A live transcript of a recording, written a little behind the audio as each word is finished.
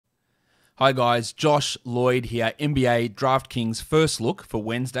Hi guys, Josh Lloyd here, NBA DraftKings first look for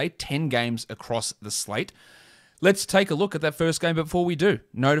Wednesday, 10 games across the slate. Let's take a look at that first game, but before we do,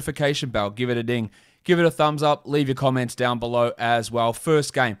 notification bell, give it a ding, give it a thumbs up, leave your comments down below as well.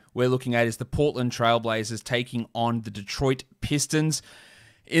 First game we're looking at is the Portland Trailblazers taking on the Detroit Pistons.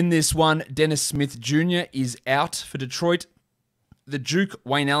 In this one, Dennis Smith Jr. is out for Detroit. The Duke,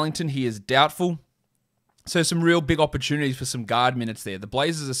 Wayne Ellington, he is doubtful. So some real big opportunities for some guard minutes there. The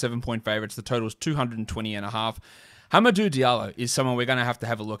Blazers are 7-point favorites. The total is 220.5. Hamidou Diallo is someone we're going to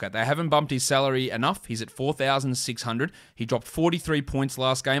have a look at. They haven't bumped his salary enough. He's at 4,600. He dropped 43 points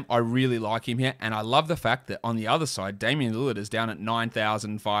last game. I really like him here, and I love the fact that on the other side, Damian Lillard is down at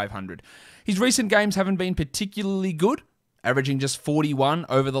 9,500. His recent games haven't been particularly good, averaging just 41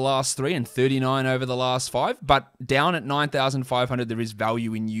 over the last 3 and 39 over the last 5, but down at 9,500, there is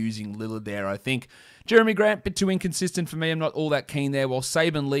value in using Lillard there, I think. Jeremy Grant, bit too inconsistent for me. I'm not all that keen there, while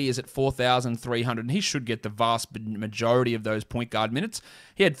Saban Lee is at 4,300, and he should get the vast majority of those point guard minutes.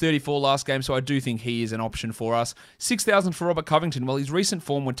 He had 34 last game, so I do think he is an option for us. 6,000 for Robert Covington. Well, his recent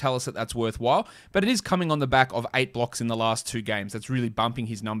form would tell us that that's worthwhile, but it is coming on the back of 8 blocks in the last 2 games. That's really bumping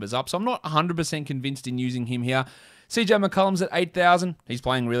his numbers up, so I'm not 100% convinced in using him here. CJ McCollum's at 8,000. He's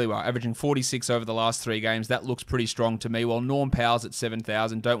playing really well, averaging 46 over the last 3 games. That looks pretty strong to me, while Norm Powell's at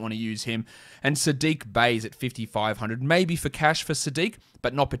 7,000. Don't want to use him. And Sadiq Bey's at 5,500. Maybe for cash for Sadiq,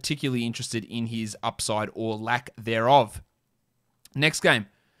 but not particularly interested in his upside or lack thereof. Next game,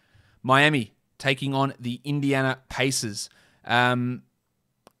 Miami taking on the Indiana Pacers. The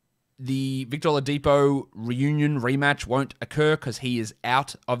Victor Oladipo reunion rematch won't occur because he is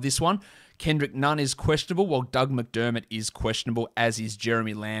out of this one. Kendrick Nunn is questionable, while Doug McDermott is questionable, as is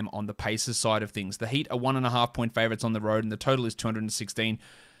Jeremy Lamb on the Pacers side of things. The Heat are 1.5-point favorites on the road, and the total is 216.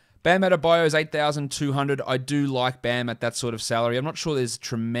 Bam Adebayo is 8,200. I do like Bam at that sort of salary. I'm not sure there's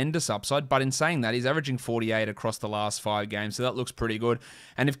tremendous upside, but in saying that, he's averaging 48 across the last 5 games, so that looks pretty good.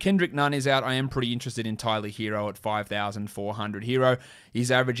 And if Kendrick Nunn is out, I am pretty interested in Tyler Hero at 5,400. Hero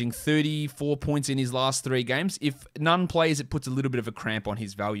is averaging 34 points in his last 3 games. If Nunn plays, it puts a little bit of a cramp on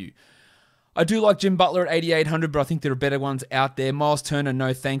his value. I do like Jim Butler at 8,800, but I think there are better ones out there. Miles Turner,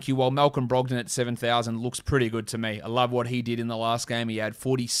 no thank you, while Malcolm Brogdon at 7,000 looks pretty good to me. I love what he did in the last game. He had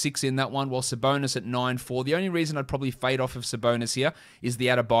 46 in that one, while Sabonis at 9,400. The only reason I'd probably fade off of Sabonis here is the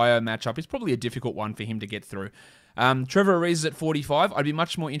Adebayo matchup. It's probably a difficult one for him to get through. Trevor Ariza at 45. I'd be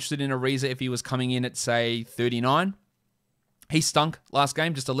much more interested in Ariza if he was coming in at, say, 39. He stunk last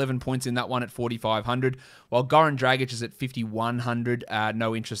game, just 11 points in that one at 4,500, while Goran Dragic is at 5,100.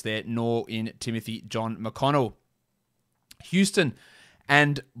 No interest there, nor in Timothy John McConnell. Houston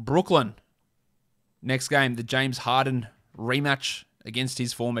and Brooklyn. Next game, the James Harden rematch against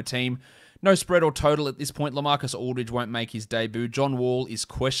his former team. No spread or total at this point. LaMarcus Aldridge won't make his debut. John Wall is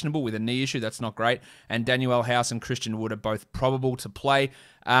questionable with a knee issue. That's not great. And Daniel House and Christian Wood are both probable to play.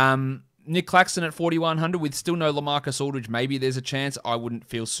 Nick Claxton at 4,100 with still no LaMarcus Aldridge. Maybe there's a chance. I wouldn't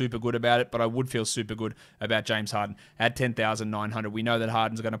feel super good about it, but I would feel super good about James Harden at 10,900. We know that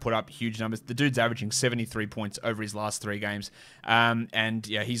Harden's going to put up huge numbers. The dude's averaging 73 points over his last 3 games. And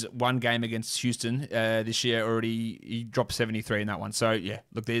yeah, he's one game against Houston this year already. He dropped 73 in that one. So yeah,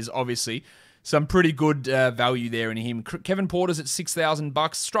 look, there's obviously some pretty good value there in him. Kevin Porter's at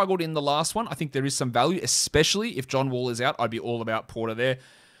 $6,000. Struggled in the last one. I think there is some value, especially if John Wall is out. I'd be all about Porter there.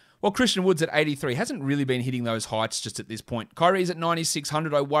 Well, Christian Wood's at 83. Hasn't really been hitting those heights just at this point. Kyrie's at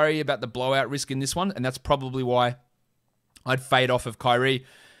 9,600. I worry about the blowout risk in this one, and that's probably why I'd fade off of Kyrie.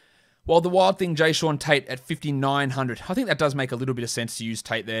 While the wild thing, Jayshawn Tate at 5,900. I think that does make a little bit of sense to use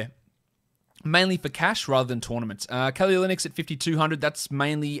Tate there, mainly for cash rather than tournaments. Kelly Olynyk at 5,200. That's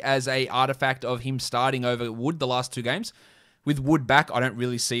mainly as a artifact of him starting over Wood the last 2 games. With Wood back, I don't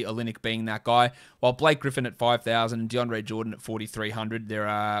really see Olynyk being that guy. While Blake Griffin at 5,000 and DeAndre Jordan at 4,300, there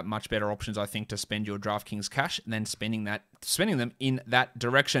are much better options, I think, to spend your DraftKings cash than spending them in that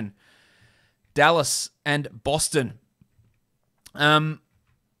direction. Dallas and Boston.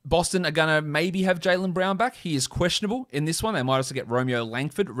 Boston are going to maybe have Jaylen Brown back. He is questionable in this one. They might also get Romeo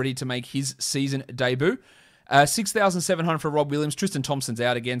Langford ready to make his season debut. 6,700 for Rob Williams. Tristan Thompson's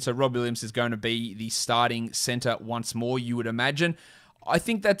out again, so Rob Williams is going to be the starting center once more, you would imagine. I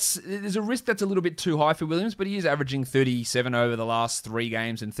think there's a risk that's a little bit too high for Williams, but he is averaging 37 over the last 3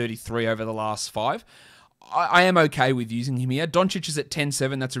 games and 33 over the last 5. I am okay with using him here. Doncic is at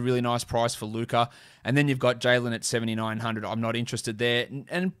 10.7. That's a really nice price for Luka. And then you've got Jalen at 7,900. I'm not interested there.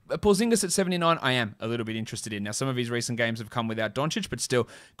 And Porzingis at 79, I am a little bit interested in. Now, some of his recent games have come without Doncic, but still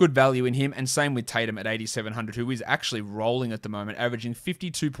good value in him. And same with Tatum at 8,700, who is actually rolling at the moment, averaging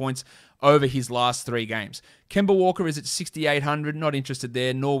 52 points over his last 3 games. Kemba Walker is at 6,800. Not interested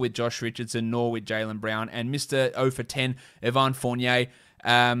there, nor with Josh Richardson, nor with Jaylen Brown. And Mr. 0 for 10, Evan Fournier.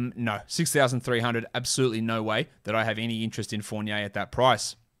 No, 6,300. Absolutely no way that I have any interest in Fournier at that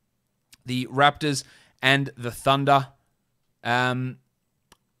price. The Raptors and the Thunder. All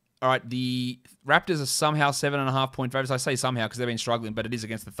right, the Raptors are somehow 7.5 point favorites. I say somehow because they've been struggling, but it is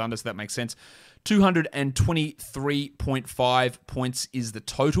against the Thunder, so that makes sense. 223.5 points is the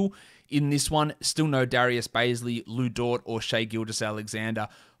total in this one. Still no Darius Bazley, Lou Dort, or Shai Gilgeous-Alexander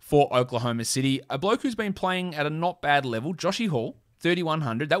for Oklahoma City. A bloke who's been playing at a not bad level, Joshy Hall,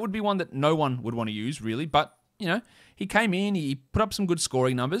 3,100. That would be one that no one would want to use, really. But, you know, he came in, he put up some good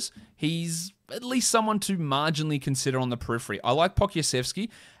scoring numbers. He's at least someone to marginally consider on the periphery. I like Pokusevski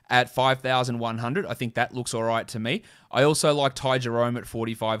at 5,100. I think that looks all right to me. I also like Ty Jerome at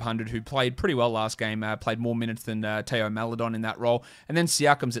 4,500, who played pretty well last game, played more minutes than Teo Maledon in that role. And then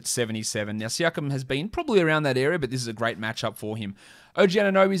Siakam's at 77. Now, Siakam has been probably around that area, but this is a great matchup for him. OG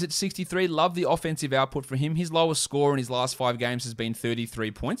Anunoby's at 63. Love the offensive output for him. His lowest score in his last 5 games has been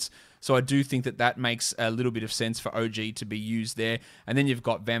 33 points. So I do think that that makes a little bit of sense for OG to be used there. And then you've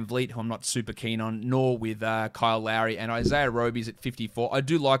got Van Vliet, who I'm not super keen on, nor with Kyle Lowry. And Isaiah Roby's at 54. I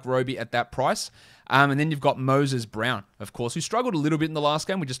do like Roby at that price. And then you've got Moses Brown, of course, who struggled a little bit in the last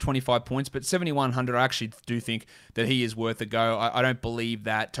game with just 25 points, but 7,100, I actually do think that he is worth a go. I don't believe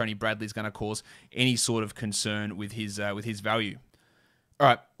that Tony Bradley's going to cause any sort of concern with his value. All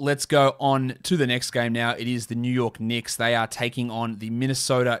right, let's go on to the next game now. It is the New York Knicks. They are taking on the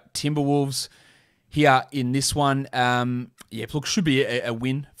Minnesota Timberwolves here in this one. Look, should be a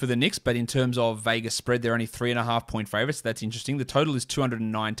win for the Knicks, but in terms of Vegas spread, they're only 3.5 point favorites. So that's interesting. The total is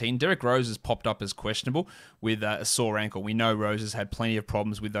 219. Derrick Rose has popped up as questionable with a sore ankle. We know Rose has had plenty of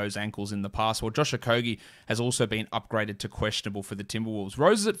problems with those ankles in the past. Well, Josh Okogie has also been upgraded to questionable for the Timberwolves.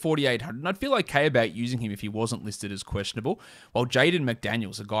 Rose is at 4,800, and I'd feel okay about using him if he wasn't listed as questionable. While Jaden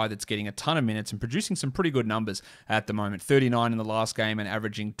McDaniels, a guy that's getting a ton of minutes and producing some pretty good numbers at the moment, 39 in the last game and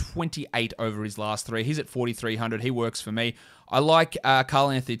averaging 28 over his last 3. He's at 4,300. He works for me. I like Karl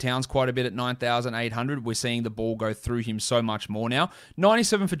Anthony Towns quite a bit at 9,800. We're seeing the ball go through him so much more now.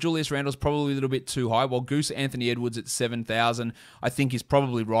 97 for Julius Randle's probably a little bit too high, while Goose Anthony Edwards at 7,000 I think is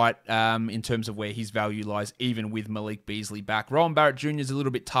probably right in terms of where his value lies, even with Malik Beasley back. Rowan Barrett Jr. is a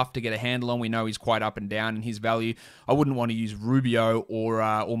little bit tough to get a handle on. We know he's quite up and down in his value. I wouldn't want to use Rubio or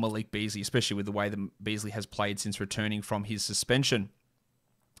Malik Beasley, especially with the way that Beasley has played since returning from his suspension.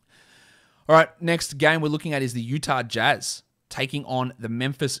 All right, next game we're looking at is the Utah Jazz taking on the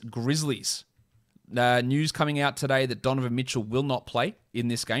Memphis Grizzlies. News coming out today that Donovan Mitchell will not play in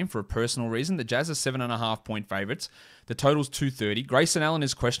this game for a personal reason. The Jazz are 7.5 point favorites. The total's 230. Grayson Allen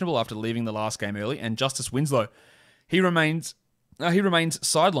is questionable after leaving the last game early, and Justice Winslow, he remains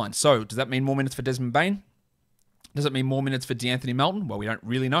sidelined. So does that mean more minutes for Desmond Bane? Does it mean more minutes for DeAnthony Melton? Well, we don't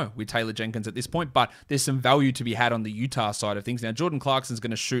really know with Taylor Jenkins at this point, but there's some value to be had on the Utah side of things. Now, Jordan Clarkson's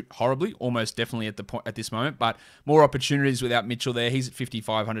going to shoot horribly, almost definitely at this moment, but more opportunities without Mitchell there. He's at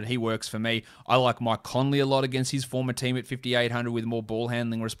 5,500. He works for me. I like Mike Conley a lot against his former team at 5,800 with more ball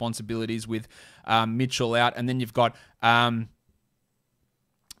handling responsibilities with Mitchell out. And then you've got... Then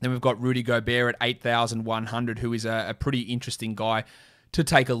we've got Rudy Gobert at 8,100, who is a pretty interesting guy to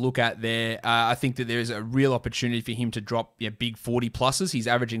take a look at there. I think that there is a real opportunity for him to drop big 40 pluses. He's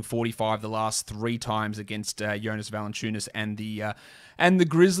averaging 45 the last 3 times against Jonas Valanciunas and the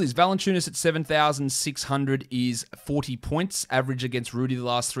Grizzlies. Valanciunas at 7,600 is 40 points average against Rudy the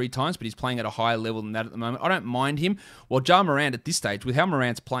last 3 times, but he's playing at a higher level than that at the moment. I don't mind him. Well, Ja Morant at this stage, with how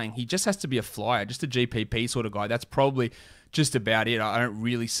Morant's playing, he just has to be a flyer, just a GPP sort of guy. That's probably just about it. I don't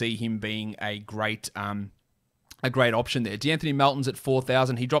really see him being a great option there. DeAnthony Melton's at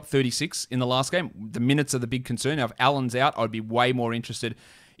 4,000. He dropped 36 in the last game. The minutes are the big concern. Now, if Allen's out, I'd be way more interested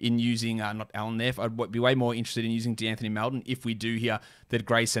in using, not Allen there, I'd be way more interested in using DeAnthony Melton if we do hear that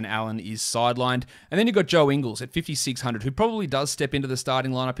Grayson Allen is sidelined. And then you've got Joe Ingles at 5,600, who probably does step into the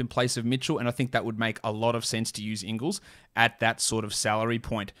starting lineup in place of Mitchell, and I think that would make a lot of sense to use Ingles at that sort of salary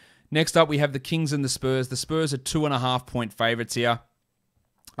point. Next up, we have the Kings and the Spurs. The Spurs are 2.5 point favorites here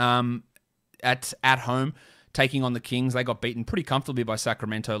at home, taking on the Kings. They got beaten pretty comfortably by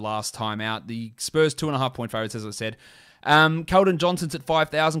Sacramento last time out. The Spurs 2.5 point favorites, as I said. Keldon Johnson's at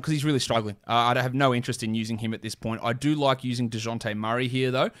 5,000 because he's really struggling. I have no interest in using him at this point. I do like using DeJounte Murray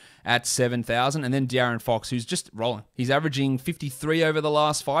here, though, at 7,000. And then De'Aaron Fox, who's just rolling. He's averaging 53 over the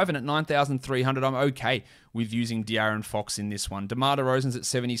last 5, and at 9,300, I'm okay with using De'Aaron Fox in this one. DeMar DeRozan's at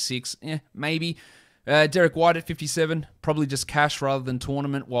 76, maybe. Derek White at 57, probably just cash rather than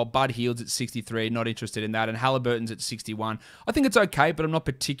tournament, while Bud Hield's at 63, not interested in that, and Halliburton's at 61. I think it's okay, but I'm not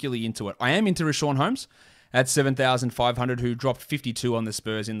particularly into it. I am into Rashawn Holmes at 7,500, who dropped 52 on the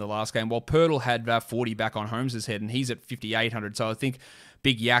Spurs in the last game, while Pirtle had 40 back on Holmes' head, and he's at 5,800, so I think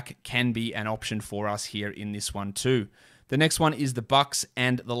Big Yak can be an option for us here in this one too. The next one is the Bucks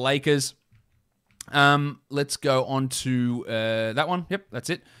and the Lakers. Let's go on to that one. Yep, that's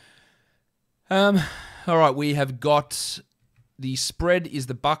it. All right, we have got the spread is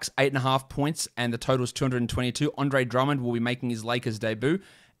the Bucks 8.5 points, and the total is 222. Andre Drummond will be making his Lakers debut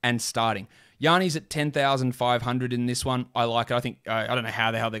and starting. Yanni's at 10,500 in this one. I like it. I think I don't know how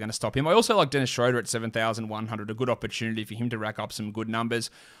the hell they're going to stop him. I also like Dennis Schroeder at 7,100. A good opportunity for him to rack up some good numbers.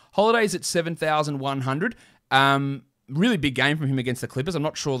 Holiday's at 7,100. Really big game from him against the Clippers. I'm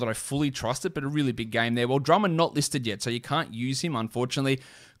not sure that I fully trust it, but a really big game there. Well, Drummond not listed yet, so you can't use him, unfortunately.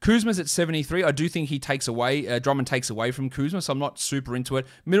 Kuzma's at 73. I do think he takes away, Drummond takes away from Kuzma, so I'm not super into it.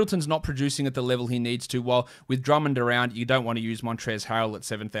 Middleton's not producing at the level he needs to, while with Drummond around, you don't want to use Montrezl Harrell at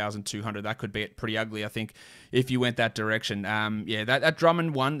 7,200. That could be pretty ugly, I think, if you went that direction. Yeah, that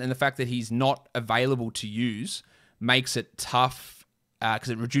Drummond one, and the fact that he's not available to use makes it tough, because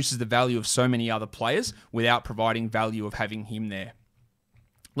it reduces the value of so many other players without providing value of having him there.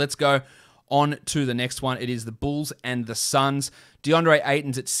 Let's go on to the next one. It is the Bulls and the Suns. DeAndre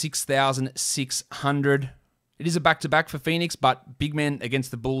Ayton's at 6,600. It is a back-to-back for Phoenix, but big men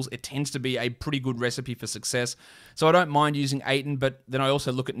against the Bulls, it tends to be a pretty good recipe for success. So I don't mind using Ayton, but then I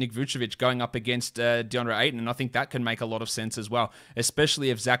also look at Nick Vucevic going up against DeAndre Ayton, and I think that can make a lot of sense as well,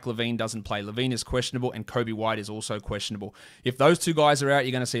 especially if Zach LaVine doesn't play. LaVine is questionable, and Kobe White is also questionable. If those two guys are out,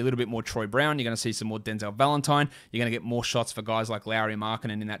 you're going to see a little bit more Troy Brown, you're going to see some more Denzel Valentine, you're going to get more shots for guys like Lauri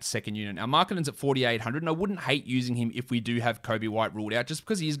Markkanen in that second unit. Now, Markkanen's at 4,800, and I wouldn't hate using him if we do have Kobe White ruled out, just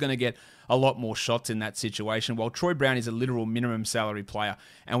because he is going to get a lot more shots in that situation, while Troy Brown is a literal minimum salary player,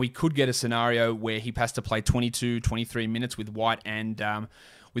 and we could get a scenario where he has to play 22, 23 minutes with White and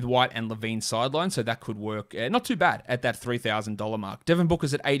LaVine sideline, so that could work. Not too bad at that $3,000 mark. Devin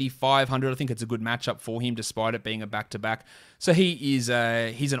Booker's at 8,500. I think it's a good matchup for him, despite it being a back-to-back. So he's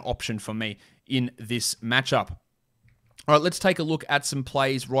an option for me in this matchup. All right, let's take a look at some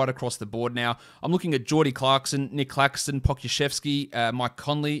plays right across the board now. I'm looking at Jordy Clarkson, Nick Claxton, Pokusevski, Mike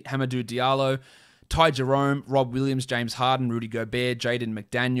Conley, Hamidou Diallo, Ty Jerome, Rob Williams, James Harden, Rudy Gobert, Jaden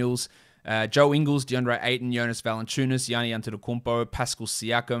McDaniels, Joe Ingles, DeAndre Ayton, Jonas Valanciunas, Giannis Antetokounmpo, Pascal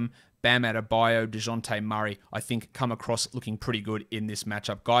Siakam, Bam Adebayo, DeJounte Murray, I think come across looking pretty good in this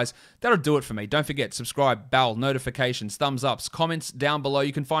matchup. Guys, that'll do it for me. Don't forget, subscribe, bell, notifications, thumbs ups, comments down below.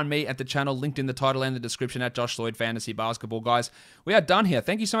 You can find me at the channel, linked in the title and the description at Josh Lloyd Fantasy Basketball. Guys, we are done here.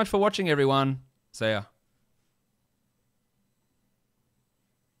 Thank you so much for watching, everyone. See ya.